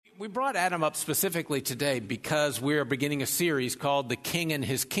We brought Adam up specifically today because we're beginning a series called The King and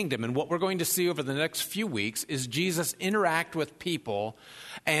His Kingdom. And what we're going to see over the next few weeks is Jesus interact with people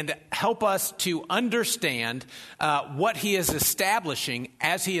and help us to understand what he is establishing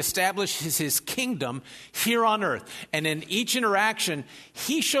as he establishes his kingdom here on earth. And in each interaction,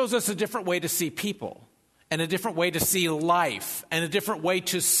 he shows us a different way to see people, and a different way to see life, and a different way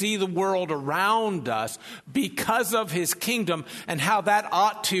to see the world around us because of his kingdom and how that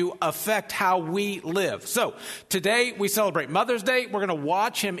ought to affect how we live. So today we celebrate Mother's Day. We're going to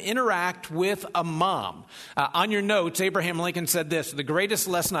watch him interact with a mom. On your notes, Abraham Lincoln said this: the greatest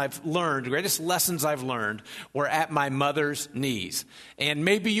lessons I've learned were at my mother's knees. And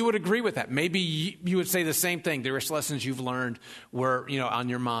maybe you would agree with that. Maybe you would say the same thing. The greatest lessons you've learned were, on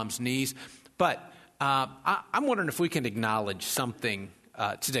your mom's knees. But I'm wondering if we can acknowledge something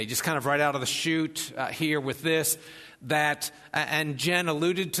today, just kind of right out of the chute here with this, that, and Jen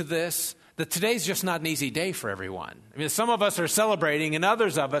alluded to this, that today's just not an easy day for everyone. I mean, some of us are celebrating and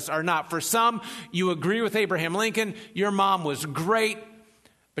others of us are not. For some, you agree with Abraham Lincoln, your mom was great,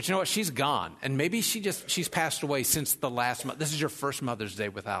 but you know what, she's gone. And maybe she's passed away since the last month. This is your first Mother's Day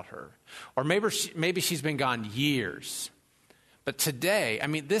without her. Or maybe she's been gone years. But today,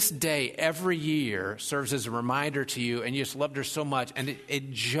 this day every year serves as a reminder to you, and you just loved her so much, and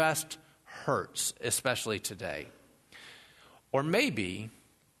it just hurts, especially today. Or maybe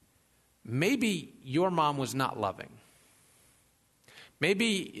your mom was not loving.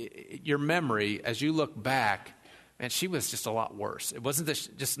 Maybe your memory, as you look back, man, she was just a lot worse. It wasn't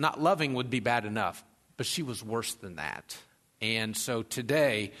that just not loving would be bad enough, but she was worse than that. And so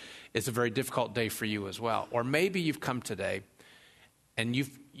today is a very difficult day for you as well. Or maybe you've come today and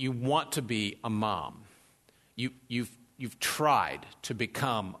you want to be a mom. You've tried to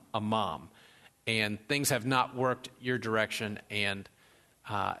become a mom, and things have not worked your direction, and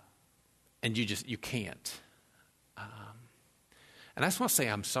you can't. And I just want to say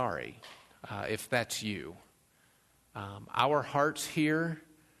I'm sorry if that's you. Our hearts here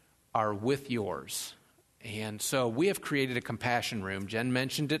are with yours. And so we have created a compassion room. Jen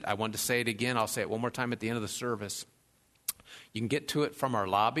mentioned it. I wanted to say it again. I'll say it one more time at the end of the service. You can get to it from our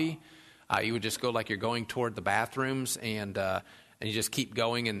lobby. You would just go like you're going toward the bathrooms, and you just keep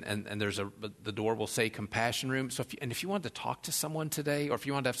going, and there's the door will say compassion room. So if you want to talk to someone today, or if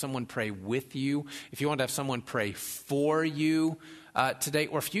you want to have someone pray with you, if you want to have someone pray for you today,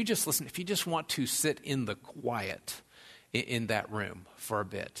 or if you just want to sit in the quiet in that room for a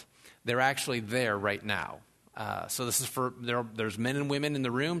bit, they're actually there right now. So this is there's men and women in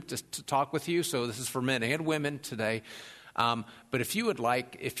the room to talk with you. So this is for men and women today. But if you would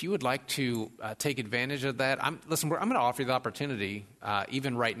like to take advantage of that, I'm going to offer you the opportunity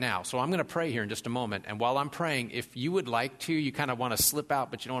even right now. So I'm going to pray here in just a moment. And while I'm praying, if you would like to, you kind of want to slip out,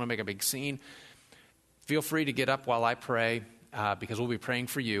 but you don't want to make a big scene, feel free to get up while I pray because we'll be praying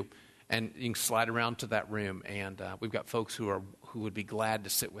for you. And you can slide around to that room, and we've got folks who would be glad to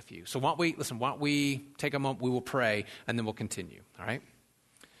sit with you. So why don't we take a moment, we will pray, and then we'll continue, all right?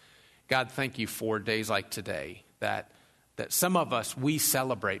 God, thank you for days like today that some of us, we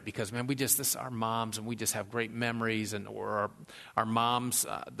celebrate because, man, this is our moms, and we just have great memories, or our moms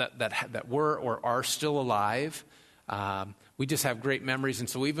that were or are still alive. We just have great memories, and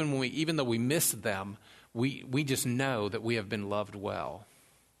so even though we miss them, we just know that we have been loved well.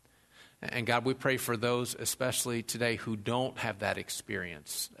 And God, we pray for those, especially today, who don't have that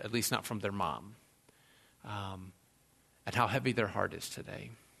experience, at least not from their mom, and how heavy their heart is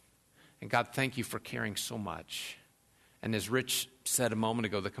today. And God, thank you for caring so much. And as Rich said a moment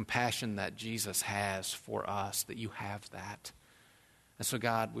ago, the compassion that Jesus has for us, that you have that. And so,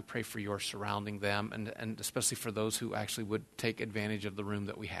 God, we pray for your surrounding them, and especially for those who actually would take advantage of the room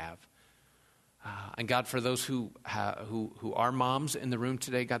that we have. And God, for those who are moms in the room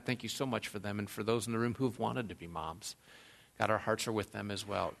today, God, thank you so much for them. And for those in the room who have wanted to be moms, God, our hearts are with them as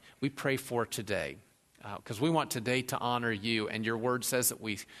well. We pray for today because we want today to honor you. And your word says that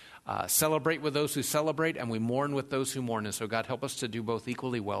we celebrate with those who celebrate and we mourn with those who mourn. And so, God, help us to do both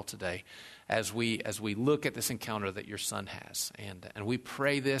equally well today as we look at this encounter that your son has. And we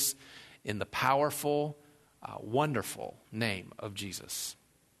pray this in the powerful, wonderful name of Jesus.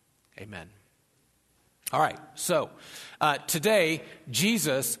 Amen. All right, so today,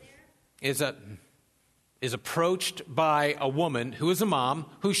 Jesus is is approached by a woman who is a mom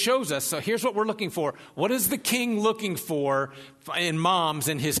who shows us, so here's what we're looking for. What is the king looking for in moms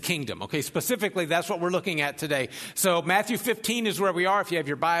in his kingdom? Okay, specifically, that's what we're looking at today. So Matthew 15 is where we are. If you have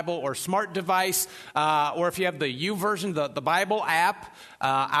your Bible or smart device, or if you have the YouVersion, the Bible app,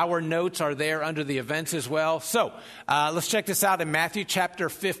 our notes are there under the events as well. So let's check this out. In Matthew chapter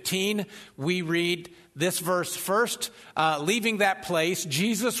 15, we read this verse first. Leaving that place,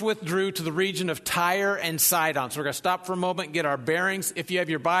 Jesus withdrew to the region of Tyre and Sidon. So we're going to stop for a moment and get our bearings. If you have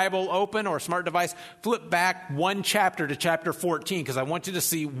your Bible open or a smart device, flip back one chapter to chapter 14, because I want you to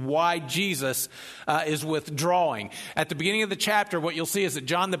see why Jesus is withdrawing. At the beginning of the chapter, what you'll see is that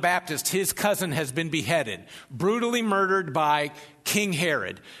John the Baptist, his cousin, has been beheaded, brutally murdered by King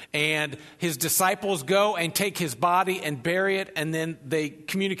Herod, and his disciples go and take his body and bury it, and then they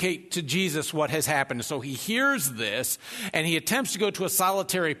communicate to Jesus what has happened. So he hears this, and he attempts to go to a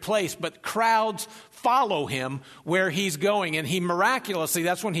solitary place, but crowds follow him where he's going, and he miraculously,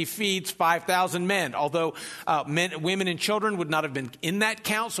 that's when he feeds 5,000 men, although women and children would not have been in that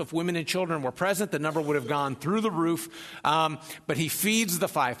count, so if women and children were present, the number would have gone through the roof, but he feeds the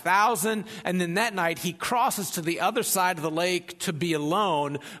 5,000, and then that night he crosses to the other side of the lake to be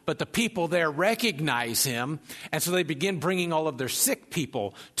alone, but the people there recognize him, and so they begin bringing all of their sick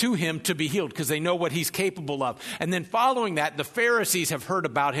people to him to be healed, because they know what he's capable of. And then following that, the Pharisees have heard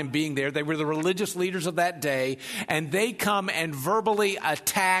about him being there. They were the religious leaders of that day, and they come and verbally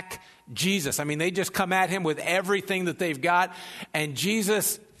attack Jesus. I mean, they just come at him with everything that they've got, and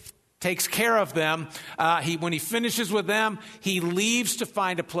Jesus takes care of them. When he finishes with them, he leaves to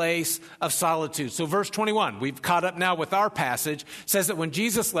find a place of solitude. So verse 21, we've caught up now with our passage, says that when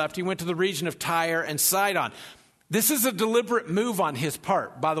Jesus left, he went to the region of Tyre and Sidon. This is a deliberate move on his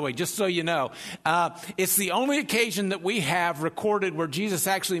part, by the way, just so you know. It's the only occasion that we have recorded where Jesus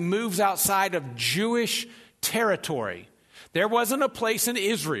actually moves outside of Jewish territory. There wasn't a place in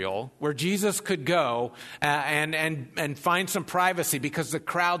Israel where Jesus could go and find some privacy, because the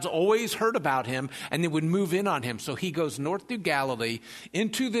crowds always heard about him and they would move in on him. So he goes north through Galilee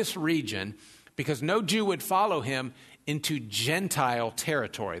into this region because no Jew would follow him into Gentile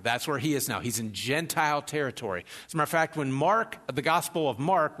territory. That's where he is now. He's in Gentile territory. As a matter of fact, when Mark, the Gospel of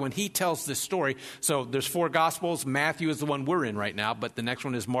Mark, when he tells this story, so there's 4 Gospels. Matthew is the one we're in right now, but the next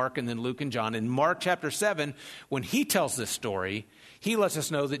one is Mark and then Luke and John. In Mark chapter 7, when he tells this story, he lets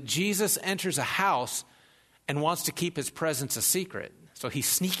us know that Jesus enters a house and wants to keep his presence a secret. So he's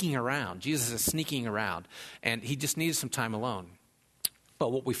sneaking around. Jesus is sneaking around, and he just needs some time alone.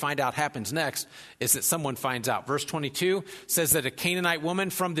 But what we find out happens next is that someone finds out. Verse 22 says that a Canaanite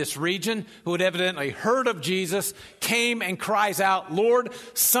woman from this region, who had evidently heard of Jesus, came and cries out, "Lord,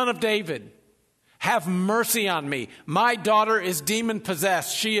 Son of David, have mercy on me. My daughter is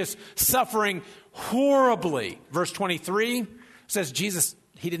demon-possessed. She is suffering horribly." Verse 23 says Jesus,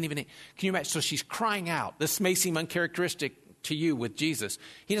 he didn't even, can you imagine? So she's crying out. This may seem uncharacteristic to you with Jesus.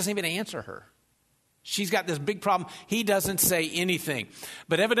 He doesn't even answer her. She's got this big problem. He doesn't say anything.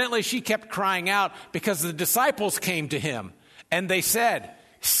 But evidently she kept crying out because the disciples came to him and they said,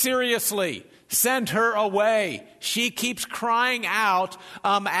 "Seriously, send her away. She keeps crying out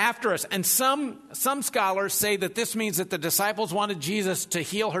after us." And some scholars say that this means that the disciples wanted Jesus to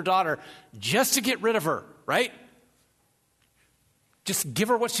heal her daughter just to get rid of her, right? Just give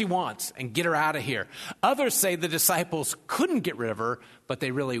her what she wants and get her out of here. Others say the disciples couldn't get rid of her, but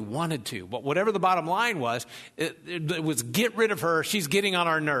they really wanted to. But whatever the bottom line was, it was get rid of her. She's getting on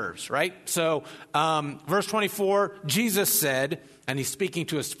our nerves, right? So verse 24, Jesus said, and he's speaking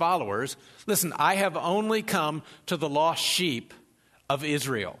to his followers, "Listen, I have only come to the lost sheep of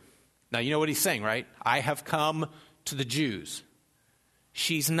Israel." Now, you know what he's saying, right? I have come to the Jews.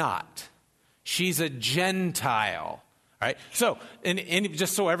 She's not. She's a Gentile. All right. So, and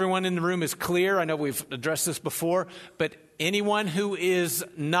just so everyone in the room is clear, I know we've addressed this before, but anyone who is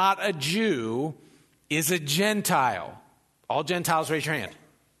not a Jew is a Gentile. All Gentiles, raise your hand.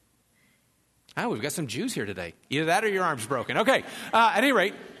 Oh, we've got some Jews here today. Either that or your arm's broken. Okay. At any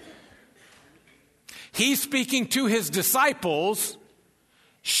rate, he's speaking to his disciples.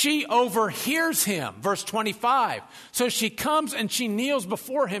 She overhears him. Verse 25. So she comes and she kneels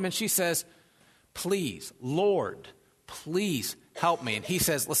before him and she says, "Please, Lord, please help me." And he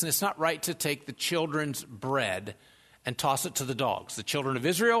says, "Listen, it's not right to take the children's bread and toss it to the dogs." The children of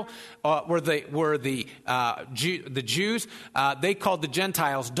Israel were the Jews. They called the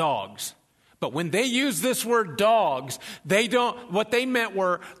Gentiles dogs. But when they use this word dogs, what they meant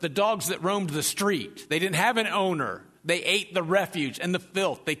were the dogs that roamed the street. They didn't have an owner. They ate the refuge and the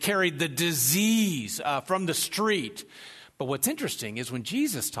filth. They carried the disease from the street. But what's interesting is when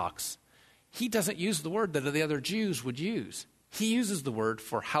Jesus talks, he doesn't use the word that the other Jews would use. He uses the word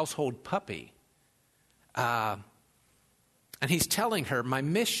for household puppy. And he's telling her, my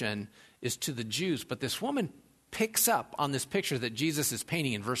mission is to the Jews. But this woman picks up on this picture that Jesus is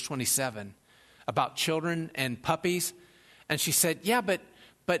painting in verse 27 about children and puppies. And she said, yeah, but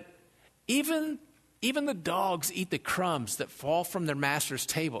even the dogs eat the crumbs that fall from their master's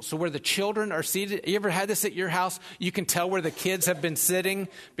table. So where the children are seated, you ever had this at your house? You can tell where the kids have been sitting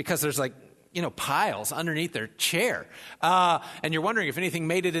because there's piles underneath their chair. And you're wondering if anything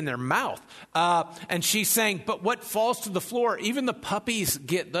made it in their mouth. And she's saying, but what falls to the floor, even the puppies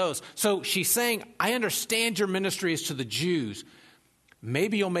get those. So she's saying, I understand your ministry is to the Jews.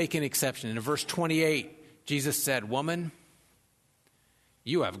 Maybe you'll make an exception. And in verse 28, Jesus said, woman,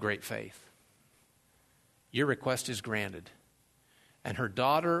 you have great faith. Your request is granted. And her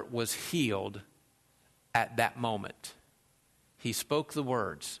daughter was healed at that moment. He spoke the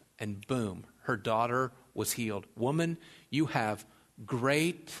words, and boom, her daughter was healed. Woman, you have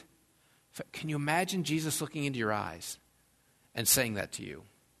great faith. Can you imagine Jesus looking into your eyes and saying that to you?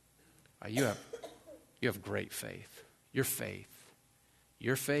 You have great faith. Your faith.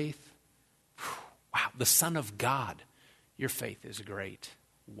 Wow, the Son of God. Your faith is great.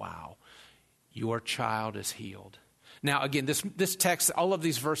 Wow. Your child is healed. Now, again, this text, all of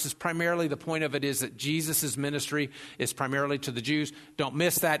these verses, primarily the point of it is that Jesus' ministry is primarily to the Jews. Don't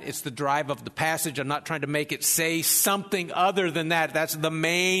miss that. It's the drive of the passage. I'm not trying to make it say something other than that. That's the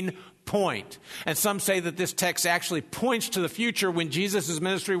main point. And some say that this text actually points to the future when Jesus'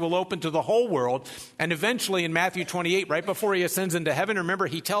 ministry will open to the whole world. And eventually in Matthew 28, right before he ascends into heaven, remember,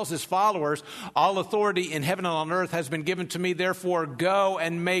 he tells his followers, all authority in heaven and on earth has been given to me. Therefore, go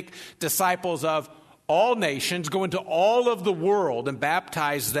and make disciples of all nations, go into all of the world and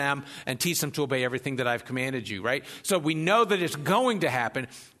baptize them and teach them to obey everything that I've commanded you, right? So we know that it's going to happen.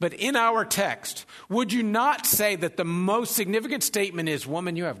 But in our text, would you not say that the most significant statement is,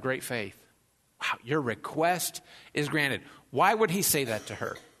 woman, you have great faith. Wow, your request is granted. Why would he say that to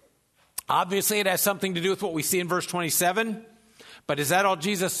her? Obviously, it has something to do with what we see in verse 27. But is that all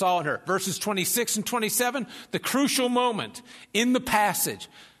Jesus saw in her? Verses 26 and 27, the crucial moment in the passage.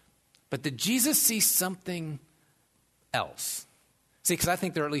 But did Jesus see something else? See, because I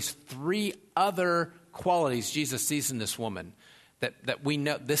think there are at least three other qualities Jesus sees in this woman that we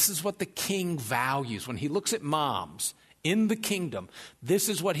know. This is what the king values. When he looks at moms in the kingdom, this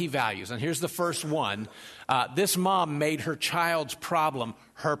is what he values. And here's the first one. This mom made her child's problem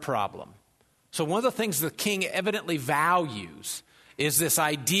her problem. So one of the things the king evidently values is this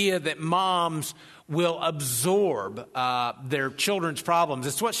idea that moms will absorb their children's problems.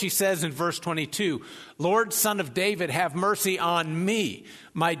 It's what she says in verse 22. Lord, Son of David, have mercy on me.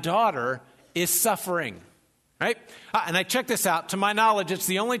 My daughter is suffering. Right? And I checked this out. To my knowledge, it's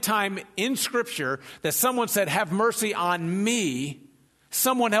the only time in Scripture that someone said, have mercy on me.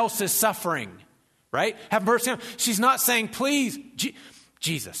 Someone else is suffering. Right? Have mercy on me. She's not saying, please,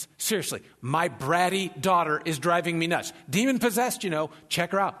 Jesus, seriously, my bratty daughter is driving me nuts. Demon possessed,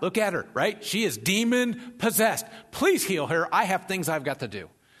 check her out. Look at her, right? She is demon possessed. Please heal her. I have things I've got to do.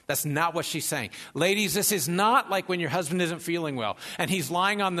 That's not what she's saying. Ladies, this is not like when your husband isn't feeling well and he's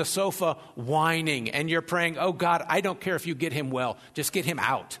lying on the sofa whining and you're praying, oh God, I don't care if you get him well. Just get him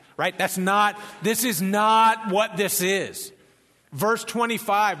out, right? This is not what this is. Verse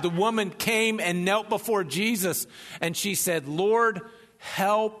 25, the woman came and knelt before Jesus and she said, Lord,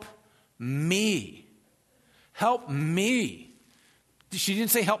 help me. Help me. She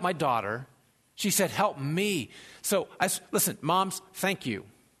didn't say help my daughter. She said help me. So listen, moms, thank you.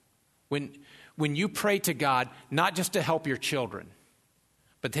 When you pray to God, not just to help your children,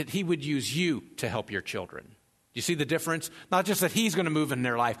 but that he would use you to help your children. You see the difference? Not just that he's going to move in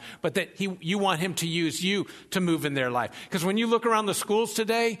their life, but that you want him to use you to move in their life. Because when you look around the schools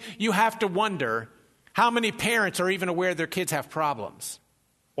today, you have to wonder how many parents are even aware their kids have problems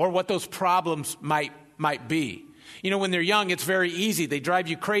or what those problems might be. When they're young, it's very easy. They drive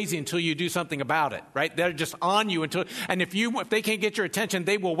you crazy until you do something about it, right? They're just on you and if they can't get your attention,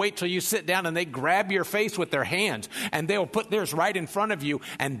 they will wait till you sit down and they grab your face with their hands and they'll put theirs right in front of you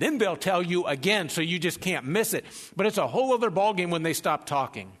and then they'll tell you again so you just can't miss it. But it's a whole other ballgame when they stop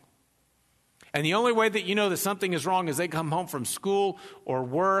talking. And the only way that you know that something is wrong is they come home from school or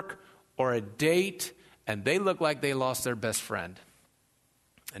work or a date and they look like they lost their best friend.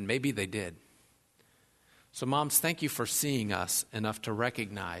 And maybe they did. So moms, thank you for seeing us enough to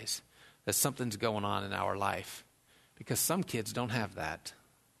recognize that something's going on in our life. Because some kids don't have that.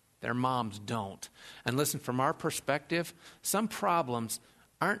 Their moms don't. And listen, from our perspective, some problems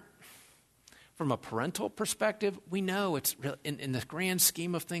from a parental perspective, we know it's in the grand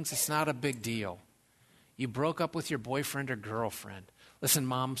scheme of things, it's not a big deal. You broke up with your boyfriend or girlfriend. Listen,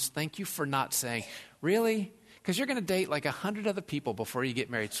 moms, thank you for not saying, really? Because you're going to date like 100 other people before you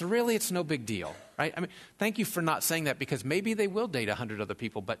get married. So really, it's no big deal, right? I mean, thank you for not saying that, because maybe they will date 100 other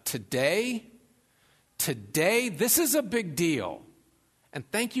people. But today, this is a big deal. And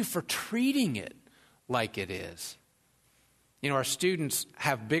thank you for treating it like it is. You know, our students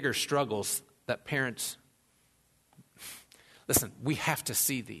have bigger struggles that parents... Listen, we have to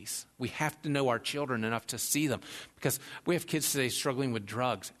see these. We have to know our children enough to see them, because we have kids today struggling with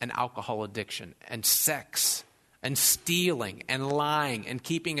drugs and alcohol addiction and sex and stealing and lying and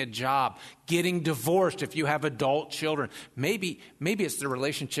keeping a job, getting divorced if you have adult children. Maybe it's the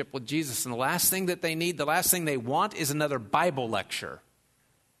relationship with Jesus, and the last thing that they need, the last thing they want is another Bible lecture.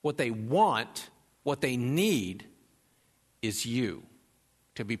 What they want, what they need is you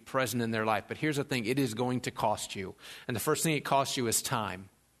to be present in their life. But here's the thing, it is going to cost you. And the first thing it costs you is time.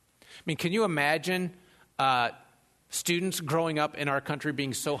 I mean, can you imagine students growing up in our country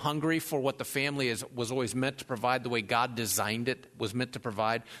being so hungry for what the family was always meant to provide, the way God designed it was meant to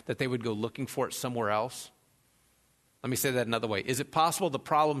provide, that they would go looking for it somewhere else? Let me say that another way. Is it possible the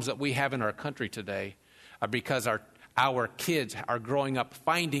problems that we have in our country today are because our kids are growing up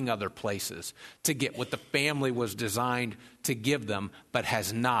finding other places to get what the family was designed to give them, but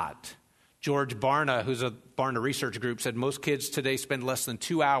has not? George Barna, who's a Barna Research Group, said most kids today spend less than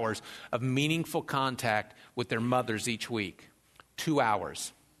 2 hours of meaningful contact with their mothers each week. 2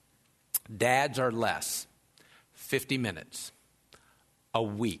 hours. Dads are less. 50 minutes a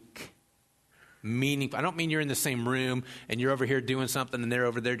week. Meaningful. I don't mean you're in the same room and you're over here doing something and they're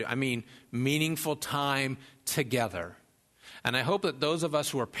over there. I mean meaningful time together. And I hope that those of us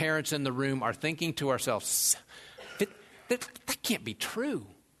who are parents in the room are thinking to ourselves, that can't be true.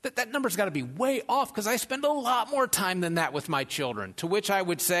 That number's got to be way off, because I spend a lot more time than that with my children. To which I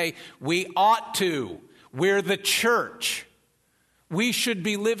would say, we ought to. We're the church. We should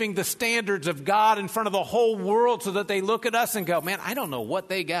be living the standards of God in front of the whole world, so that they look at us and go, man, I don't know what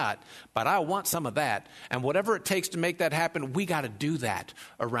they got, but I want some of that. And whatever it takes to make that happen, we got to do that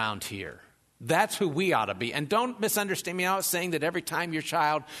around here. That's who we ought to be. And don't misunderstand me. I'm not saying that every time your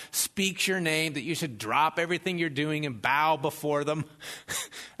child speaks your name that you should drop everything you're doing and bow before them.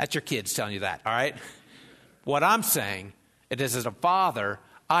 That's your kids telling you that, all right? What I'm saying is, as a father,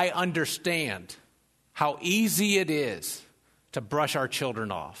 I understand how easy it is to brush our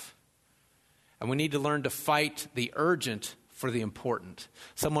children off. And we need to learn to fight the urgent for the important.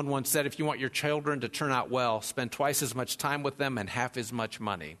 Someone once said, if you want your children to turn out well, spend twice as much time with them and half as much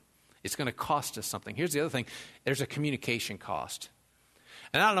money. It's going to cost us something. Here's the other thing. There's a communication cost.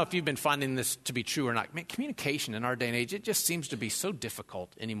 And I don't know if you've been finding this to be true or not. Man, communication in our day and age, it just seems to be so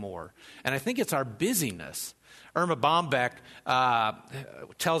difficult anymore. And I think it's our busyness. Irma Bombeck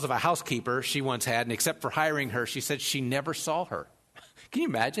tells of a housekeeper she once had, and except for hiring her, she said she never saw her. Can you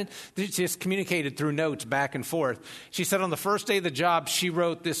imagine? She just communicated through notes back and forth. She said on the first day of the job, she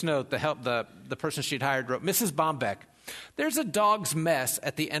wrote this note. The person she'd hired wrote, Mrs. Bombeck, there's a dog's mess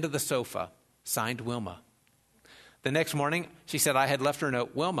at the end of the sofa. Signed, Wilma. The next morning, she said, I had left her a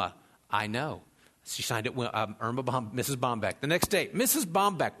note. Wilma, I know. She signed it, Mrs. Bombeck. The next day, Mrs.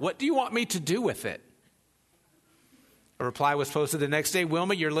 Bombeck, what do you want me to do with it? A reply was posted the next day.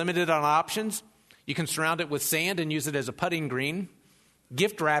 Wilma, you're limited on options. You can surround it with sand and use it as a putting green,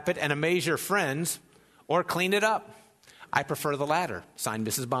 gift wrap it and amaze your friends, or clean it up. I prefer the latter. Signed,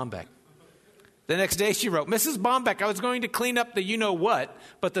 Mrs. Bombeck. The next day she wrote, Mrs. Bombeck, I was going to clean up the you-know-what,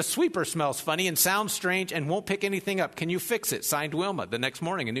 but the sweeper smells funny and sounds strange and won't pick anything up. Can you fix it? Signed, Wilma. The next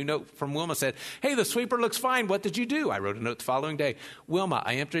morning, a new note from Wilma said, hey, the sweeper looks fine. What did you do? I wrote a note the following day. Wilma,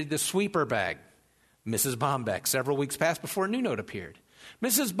 I emptied the sweeper bag. Mrs. Bombeck. Several weeks passed before a new note appeared.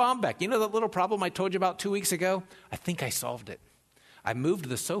 Mrs. Bombeck, you know that little problem I told you about 2 weeks ago? I think I solved it. I moved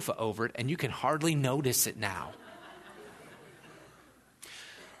the sofa over it, and you can hardly notice it now.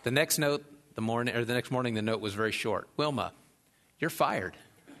 The next morning, the note was very short. Wilma, you're fired.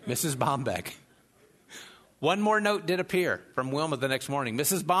 Mrs. Bombeck. One more note did appear from Wilma the next morning.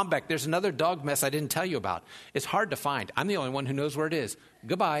 Mrs. Bombeck, there's another dog mess I didn't tell you about. It's hard to find. I'm the only one who knows where it is.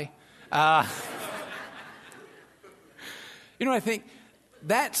 Goodbye. I think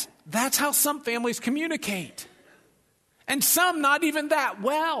that's how some families communicate. And some not even that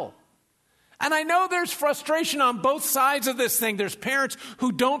well. And I know there's frustration on both sides of this thing. There's parents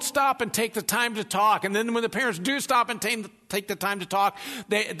who don't stop and take the time to talk. And then when the parents do stop and take the time to talk,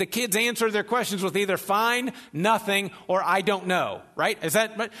 the kids answer their questions with either fine, nothing, or I don't know, right?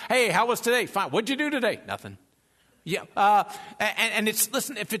 Hey, how was today? Fine. What'd you do today? Nothing. Yeah. And it's,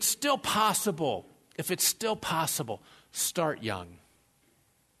 listen, if it's still possible, start young.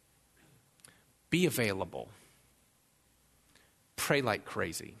 Be available. Pray like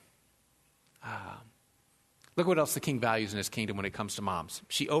crazy. Look what else the king values in his kingdom when it comes to moms.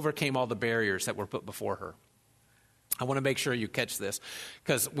 She overcame all the barriers that were put before her. I want to make sure you catch this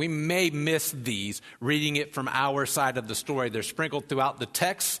because we may miss these reading it from our side of the story. They're sprinkled throughout the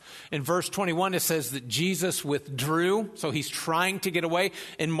text. In verse 21, it says that Jesus withdrew, so he's trying to get away.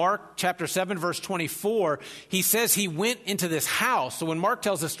 In Mark chapter 7, verse 24, he says he went into this house. So when Mark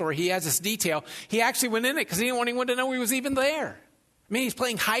tells the story, he has this detail. He actually went in it because he didn't want anyone to know he was even there. I mean, he's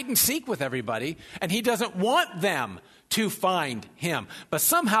playing hide and seek with everybody, and he doesn't want them to find him. But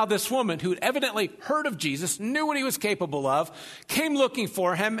somehow this woman who'd evidently heard of Jesus, knew what he was capable of, came looking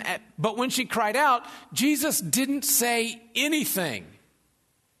for him. But when she cried out, Jesus didn't say anything.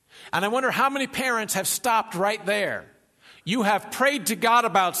 And I wonder how many parents have stopped right there. You have prayed to God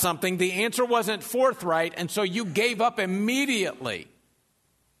about something, the answer wasn't forthright, and so you gave up immediately.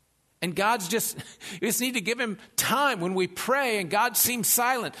 And you just need to give him time. When we pray and God seems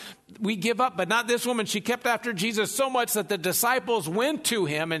silent, we give up. But not this woman. She kept after Jesus so much that the disciples went to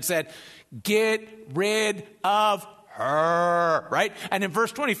him and said, get rid of her, right? And in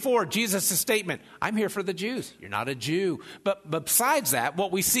verse 24, Jesus' statement, I'm here for the Jews. You're not a Jew. But besides that,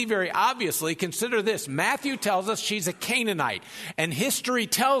 what we see very obviously, consider this. Matthew tells us she's a Canaanite. And history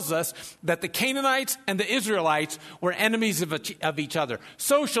tells us that the Canaanites and the Israelites were enemies of each other.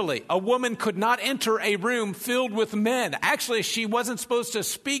 Socially, a woman could not enter a room filled with men. Actually, she wasn't supposed to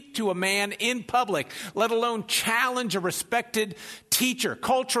speak to a man in public, let alone challenge a respected teacher.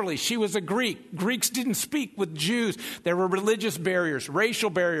 Culturally, she was a Greek. Greeks didn't speak with Jews. There were religious barriers,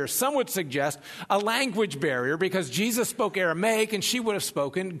 racial barriers. Some would suggest a language barrier because Jesus spoke Aramaic and she would have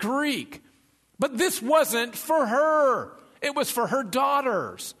spoken Greek. But this wasn't for her. It was for her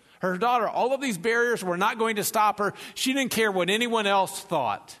daughters. Her daughter, all of these barriers were not going to stop her. She didn't care what anyone else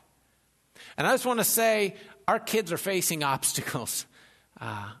thought. And I just want to say, our kids are facing obstacles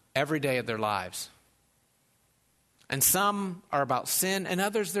every day of their lives. And some are about sin, and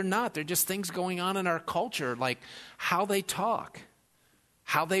others they're not. They're just things going on in our culture, like how they talk,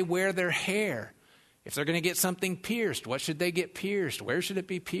 how they wear their hair. If they're going to get something pierced, what should they get pierced? Where should it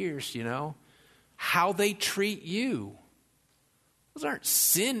be pierced, How they treat you. Those aren't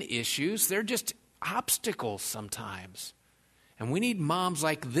sin issues. They're just obstacles sometimes. And we need moms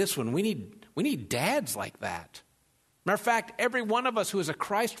like this one. We need dads like that. Matter of fact, every one of us who is a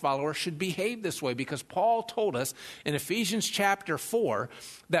Christ follower should behave this way because Paul told us in Ephesians chapter 4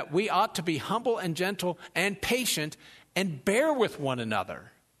 that we ought to be humble and gentle and patient and bear with one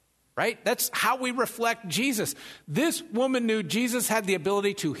another, right? That's how we reflect Jesus. This woman knew Jesus had the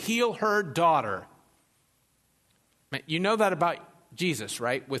ability to heal her daughter. You know that about Jesus,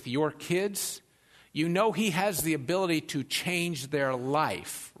 right? With your kids, you know he has the ability to change their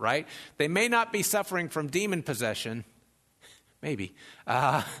life, right? They may not be suffering from demon possession. Maybe.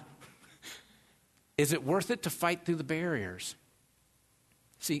 Is it worth it to fight through the barriers?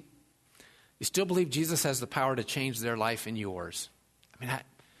 See, you still believe Jesus has the power to change their life and yours.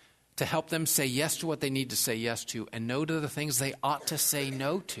 To help them say yes to what they need to say yes to and no to the things they ought to say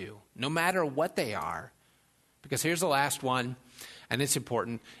no to, no matter what they are. Because here's the last one, and it's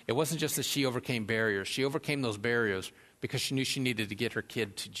important. It wasn't just that she overcame barriers. She overcame those barriers because she knew she needed to get her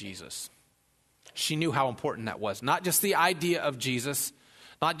kid to Jesus. She knew how important that was. Not just the idea of Jesus,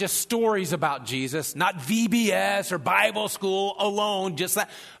 not just stories about Jesus, not VBS or Bible school alone, just that,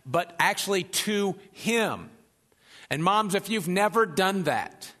 but actually to him. And moms, if you've never done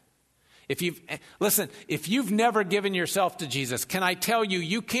that, if you've never given yourself to Jesus, can I tell you,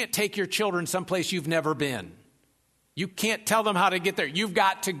 you can't take your children someplace you've never been. You can't tell them how to get there. You've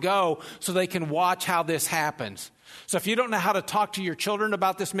got to go so they can watch how this happens. So if you don't know how to talk to your children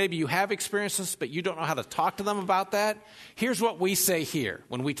about this, maybe you have experienced this, but you don't know how to talk to them about that. Here's what we say here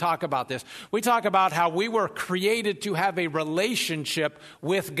when we talk about this. We talk about how we were created to have a relationship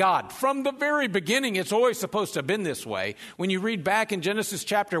with God. From the very beginning, it's always supposed to have been this way. When you read back in Genesis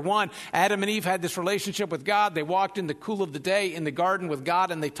chapter 1, Adam and Eve had this relationship with God. They walked in the cool of the day in the garden with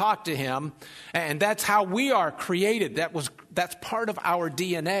God and they talked to him. And that's how we are created. That's part of our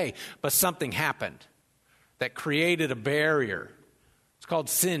DNA. But something happened that created a barrier. It's called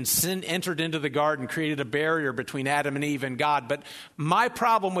sin. Sin entered into the garden, created a barrier between Adam and Eve and God. But my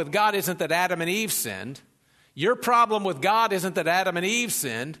problem with God isn't that Adam and Eve sinned. Your problem with God isn't that Adam and Eve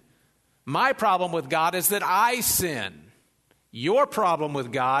sinned. My problem with God is that I sin. Your problem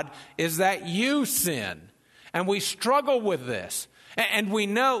with God is that you sin. And we struggle with this. And we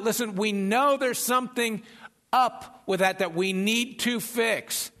know there's something up with that we need to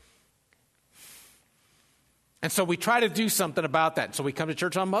fix. And so we try to do something about that. So we come to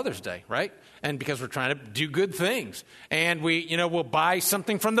church on Mother's Day, right? And because we're trying to do good things. And we'll buy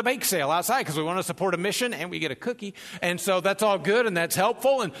something from the bake sale outside because we want to support a mission, and we get a cookie. And so that's all good and that's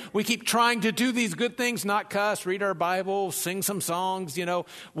helpful. And we keep trying to do these good things, not cuss, read our Bible, sing some songs,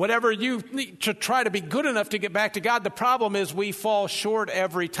 whatever you need to try to be good enough to get back to God. The problem is we fall short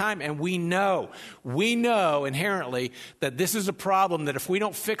every time. And we know inherently that this is a problem that if we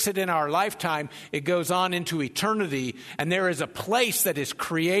don't fix it in our lifetime, it goes on into eternity. And there is a place that is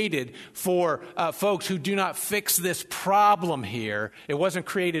created for folks who do not fix this problem here. It wasn't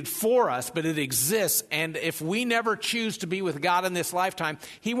created for us, but it exists. And if we never choose to be with God in this lifetime,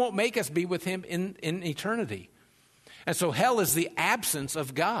 he won't make us be with him in eternity. And so hell is the absence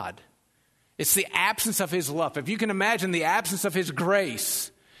of God. It's the absence of his love. If you can imagine the absence of his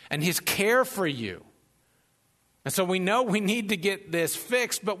grace and his care for you. And so we know we need to get this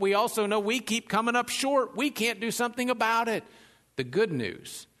fixed, but we also know we keep coming up short. We can't do something about it. The good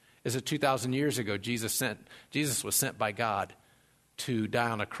news is that 2,000 years ago, Jesus was sent by God to die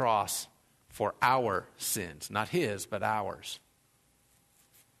on a cross for our sins. Not his, but ours.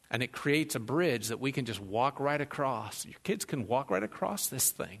 And it creates a bridge that we can just walk right across. Your kids can walk right across this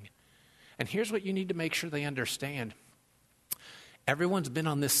thing. And here's what you need to make sure they understand. Everyone's been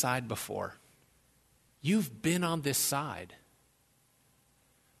on this side before. You've been on this side.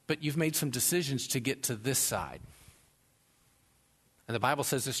 But you've made some decisions to get to this side. And the Bible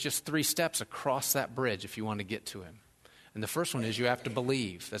says it's just 3 steps across that bridge if you want to get to him. And the first one is you have to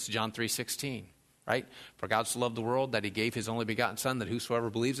believe. That's John 3:16, right? For God so loved the world that he gave his only begotten Son, that whosoever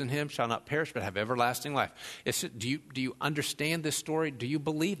believes in him shall not perish but have everlasting life. Do you understand this story? Do you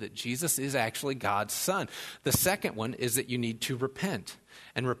believe that Jesus is actually God's Son? The second one is that you need to repent.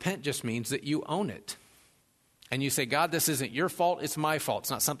 And repent just means that you own it. And you say, God, this isn't your fault, it's my fault.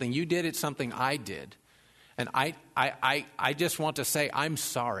 It's not something you did, it's something I did. And I just want to say I'm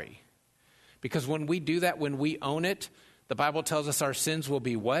sorry. Because when we do that, when we own it, the Bible tells us our sins will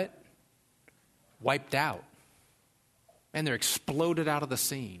be what? Wiped out. And they're exploded out of the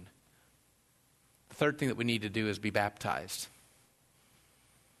scene. The third thing that we need to do is be baptized.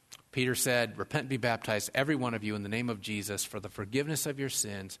 Peter said, repent and be baptized, every one of you, in the name of Jesus for the forgiveness of your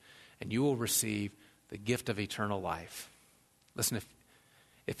sins, and you will receive the gift of eternal life. Listen,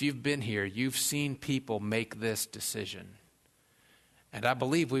 if you've been here, you've seen people make this decision. And I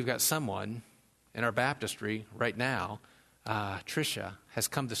believe we've got someone in our baptistry right now. Tricia has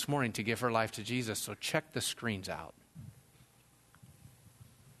come this morning to give her life to Jesus. So check the screens out.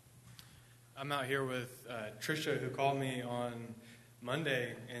 I'm out here with Tricia, who called me on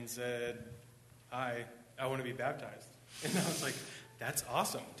Monday and said, hi, I want to be baptized. And I was like, that's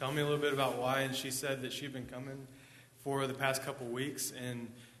awesome. Tell me a little bit about why. And she said that she'd been coming for the past couple weeks,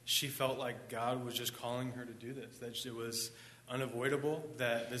 and she felt like God was just calling her to do this, that it was unavoidable,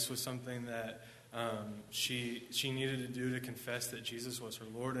 that this was something that she needed to do to confess that Jesus was her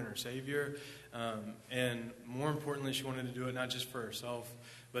Lord and her Savior. And more importantly, she wanted to do it not just for herself,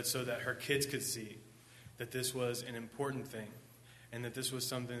 but so that her kids could see that this was an important thing and that this was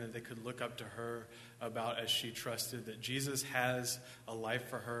something that they could look up to her about as she trusted that Jesus has a life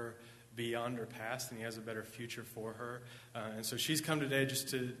for her beyond her past, and he has a better future for her. And so she's come today just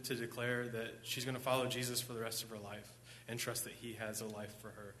to declare that she's going to follow Jesus for the rest of her life and trust that he has a life for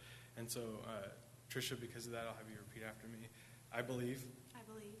her. And so, Tricia, because of that, I'll have you repeat after me. I believe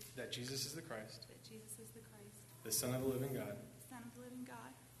that Jesus is the Christ, the Son of the living God,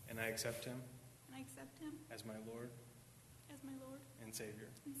 and I accept him as my Lord and Savior.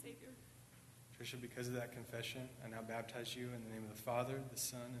 Tricia, because of that confession, I now baptize you in the name of the Father, the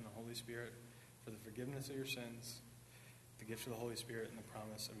Son, and the Holy Spirit for the forgiveness of your sins, the gift of the Holy Spirit, and the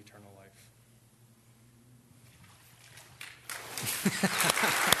promise of eternal life.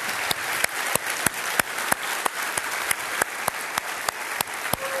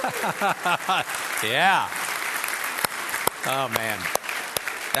 Yeah. Oh, man.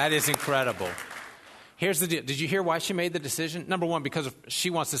 That is incredible. Here's the deal. Did you hear why she made the decision? Number one, because she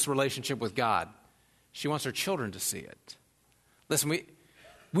wants this relationship with God. She wants her children to see it. Listen,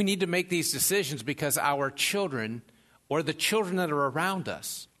 we need to make these decisions because our children, or the children that are around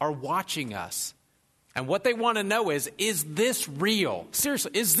us, are watching us. And what they want to know is this real?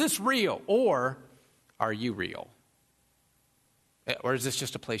 Seriously, is this real? Or are you real? Or is this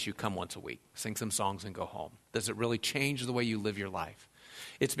just a place you come once a week, sing some songs and go home? Does it really change the way you live your life?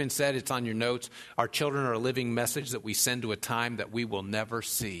 It's been said, it's on your notes, our children are a living message that we send to a time that we will never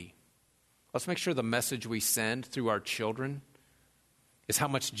see. Let's make sure the message we send through our children is how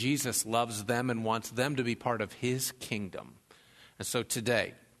much Jesus loves them and wants them to be part of his kingdom. And so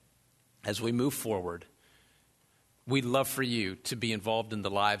today, as we move forward, we'd love for you to be involved in the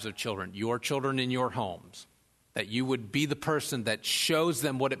lives of children in your homes, that you would be the person that shows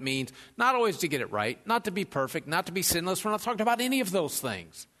them what it means, not always to get it right, not to be perfect, not to be sinless. We're not talking about any of those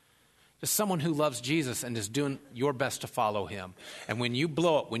things. Just someone who loves Jesus and is doing your best to follow him. And when you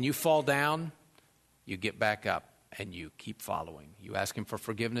blow up, when you fall down, you get back up and you keep following. You ask him for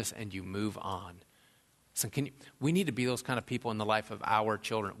forgiveness and you move on. So we need to be those kind of people in the life of our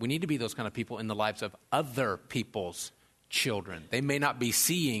children. We need to be those kind of people in the lives of other people's children. They may not be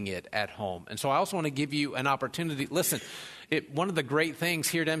seeing it at home. And so I also want to give you an opportunity. Listen, one of the great things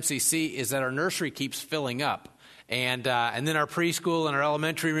here at MCC is that our nursery keeps filling up. And then our preschool and our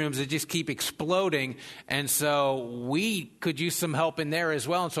elementary rooms, they just keep exploding. And so we could use some help in there as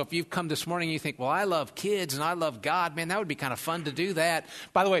well. And so if you've come this morning and you think, well, I love kids and I love God, man, that would be kind of fun to do that.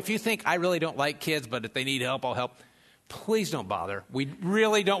 By the way, if you think I really don't like kids, but if they need help, I'll help, please don't bother. We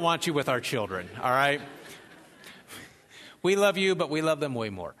really don't want you with our children, all right? We love you, but we love them way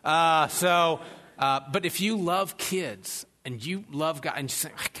more. But if you love kids and you love God, and you say,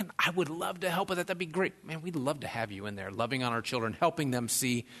 I would love to help with that. That'd be great. Man, we'd love to have you in there, loving on our children, helping them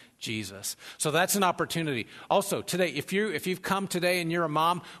see Jesus. So that's an opportunity. Also, today, if you've come today and you're a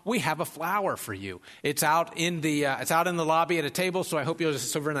mom, we have a flower for you. It's out in the lobby at a table, so I hope you'll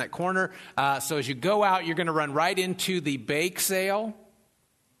just over in that corner. So as you go out, you're going to run right into the bake sale.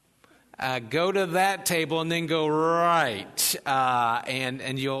 Go to that table and then go right,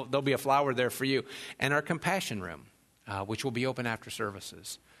 and there'll be a flower there for you. And our compassion room, which will be open after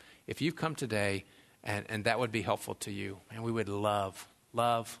services. If you've come today and that would be helpful to you, and we would love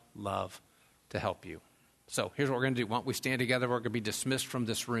to help you. So here's what we're going to do. Why don't we stand together? We're going to be dismissed from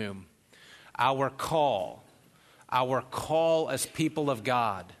this room. Our call as people of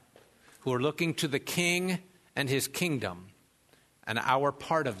God who are looking to the King and his kingdom, and our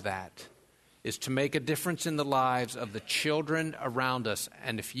part of that is to make a difference in the lives of the children around us.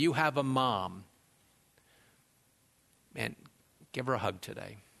 And if you have a mom, man, give her a hug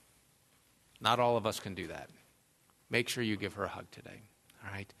today. Not all of us can do that. Make sure you give her a hug today.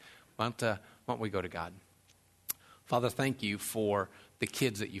 All right? Why don't we go to God? Father, thank you for the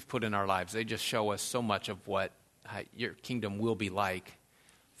kids that you've put in our lives. They just show us so much of what your kingdom will be like,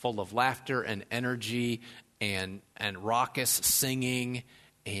 full of laughter and energy and raucous singing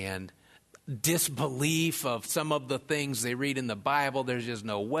and disbelief of some of the things they read in the Bible. There's just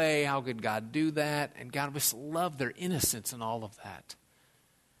no way. How could God do that? And God, we just love their innocence and all of that.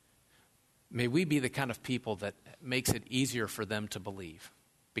 May we be the kind of people that makes it easier for them to believe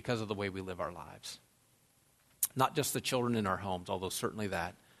because of the way we live our lives. Not just the children in our homes, although certainly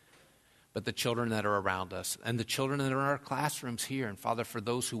that, but the children that are around us and the children that are in our classrooms here. And Father, for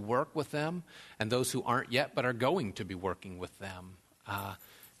those who work with them and those who aren't yet but are going to be working with them,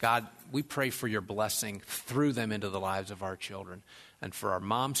 God, we pray for your blessing through them into the lives of our children. And for our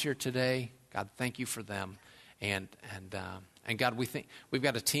moms here today, God, thank you for them. And God, we've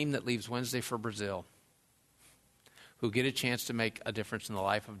got a team that leaves Wednesday for Brazil who get a chance to make a difference in the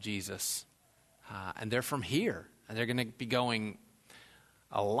life of Jesus. And they're from here, and they're going to be going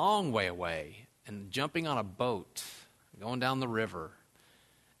a long way away and jumping on a boat, going down the river,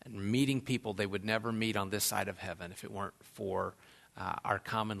 and meeting people they would never meet on this side of heaven if it weren't for our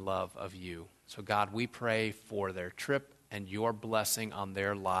common love of you. So God, we pray for their trip and your blessing on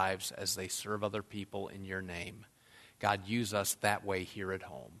their lives as they serve other people in your name. God, use us that way here at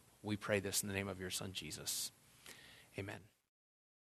home. We pray this in the name of your Son, Jesus. Amen.